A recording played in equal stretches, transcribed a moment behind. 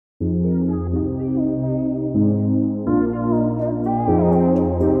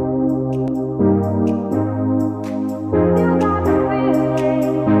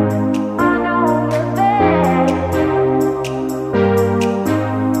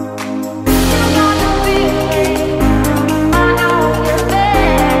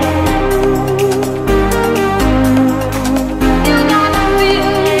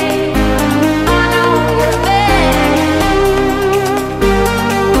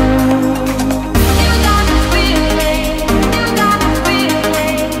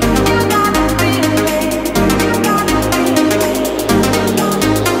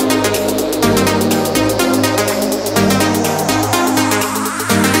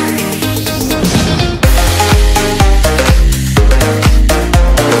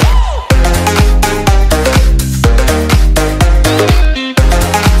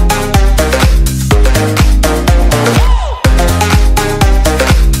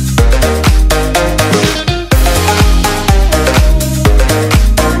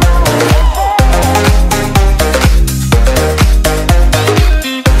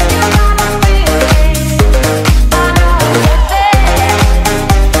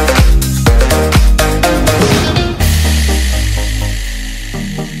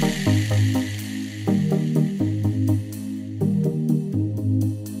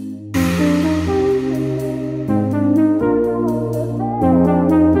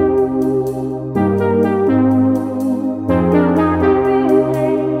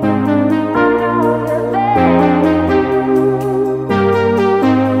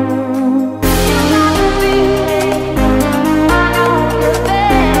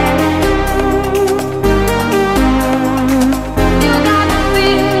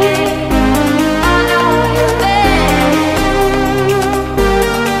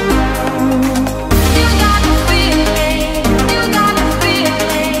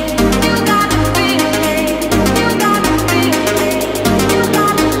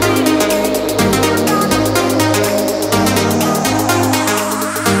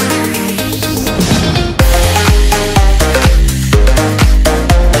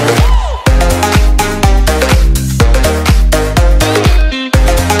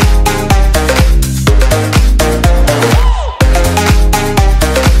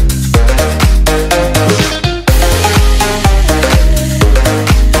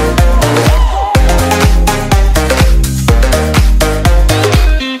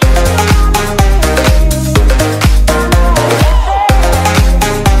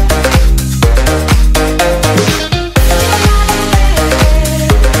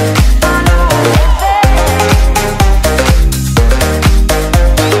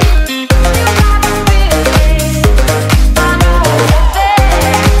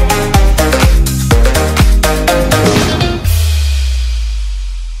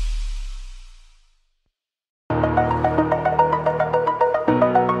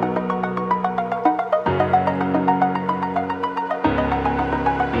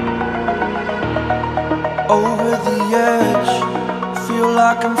feel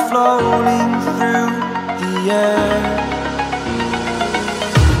like I'm floating through the air.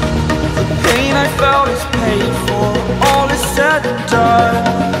 The pain I felt is paid for, all is said and done.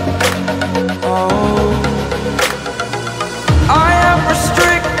 Oh, I am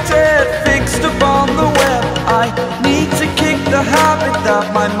restricted, fixed upon the web. I need to kick the habit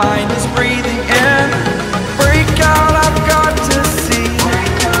that my mind is breathing in. Break out, I've got to see.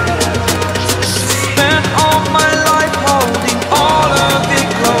 Spent all my life holding all of it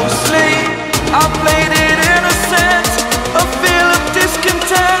closely. I played it innocent, a feel of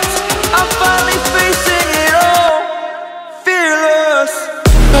discontent. I'm finally facing it all, fearless.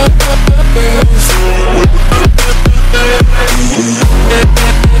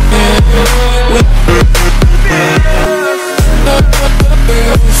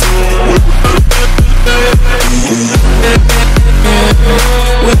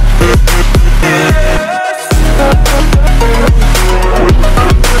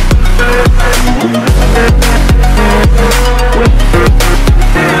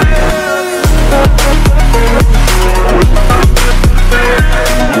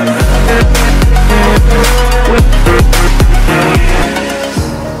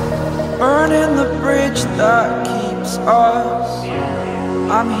 Burning the bridge that keeps us.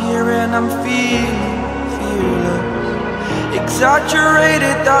 I'm here and I'm feeling fearless.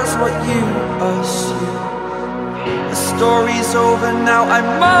 Exaggerated, that's what you assume. The story's over now, I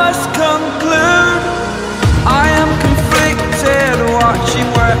must conclude. I am conflicted, watching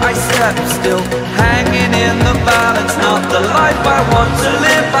where I step still, hanging in the balance. Not the life I want to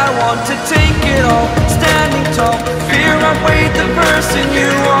live, I want to take it all. Standing tall, fear outweighed the person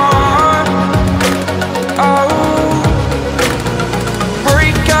you are. Oh,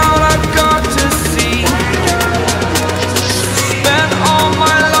 break out, I've got to see. Spent all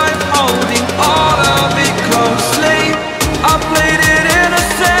my life holding all of it closely. I played it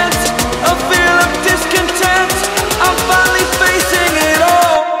innocent, a feel of discontent. I'm finally facing it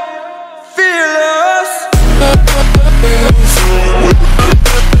all, fearless. Fearless.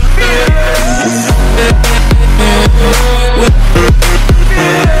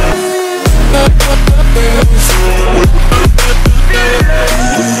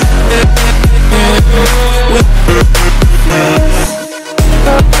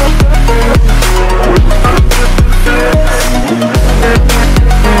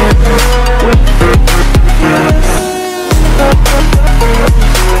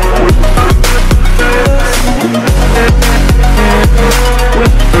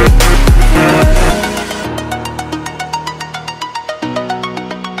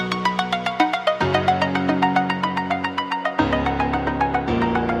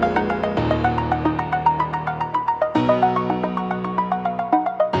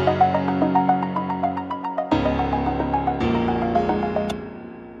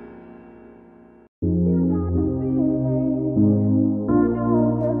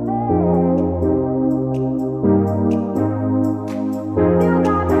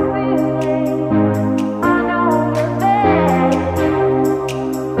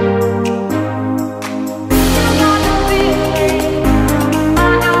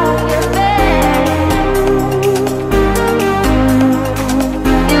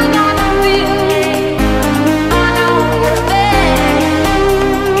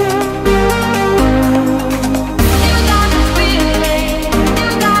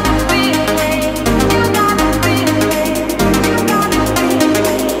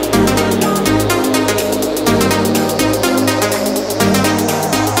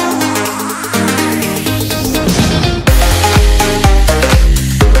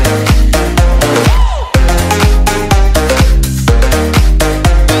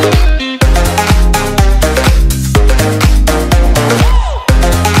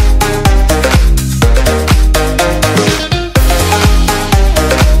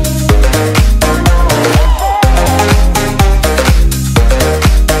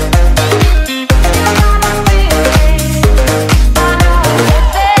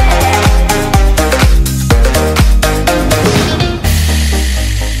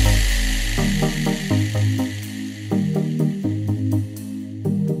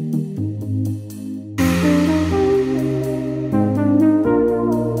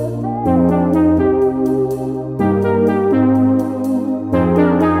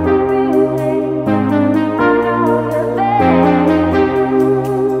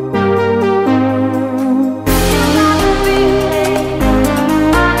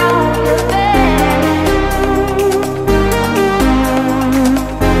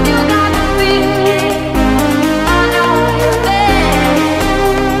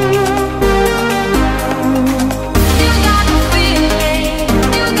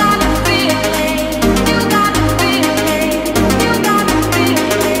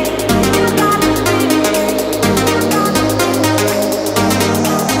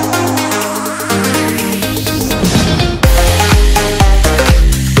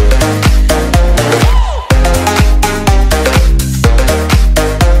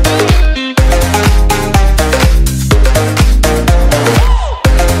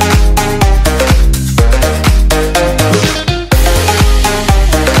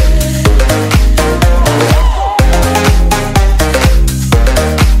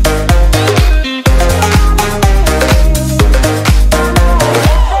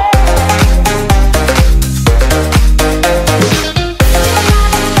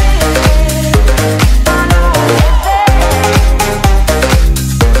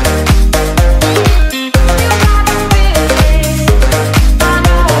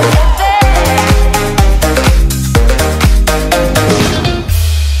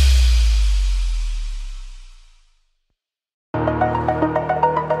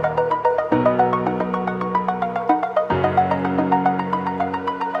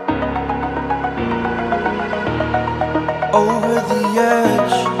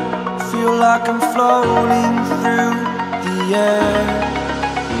 like I'm floating through the air.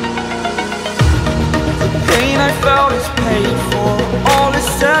 The pain I felt is paid for, all is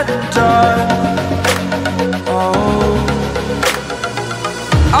said and done. Oh,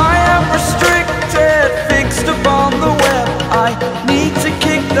 I am restricted, fixed upon the web. I need to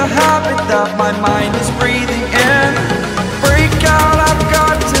kick the habit that my mind is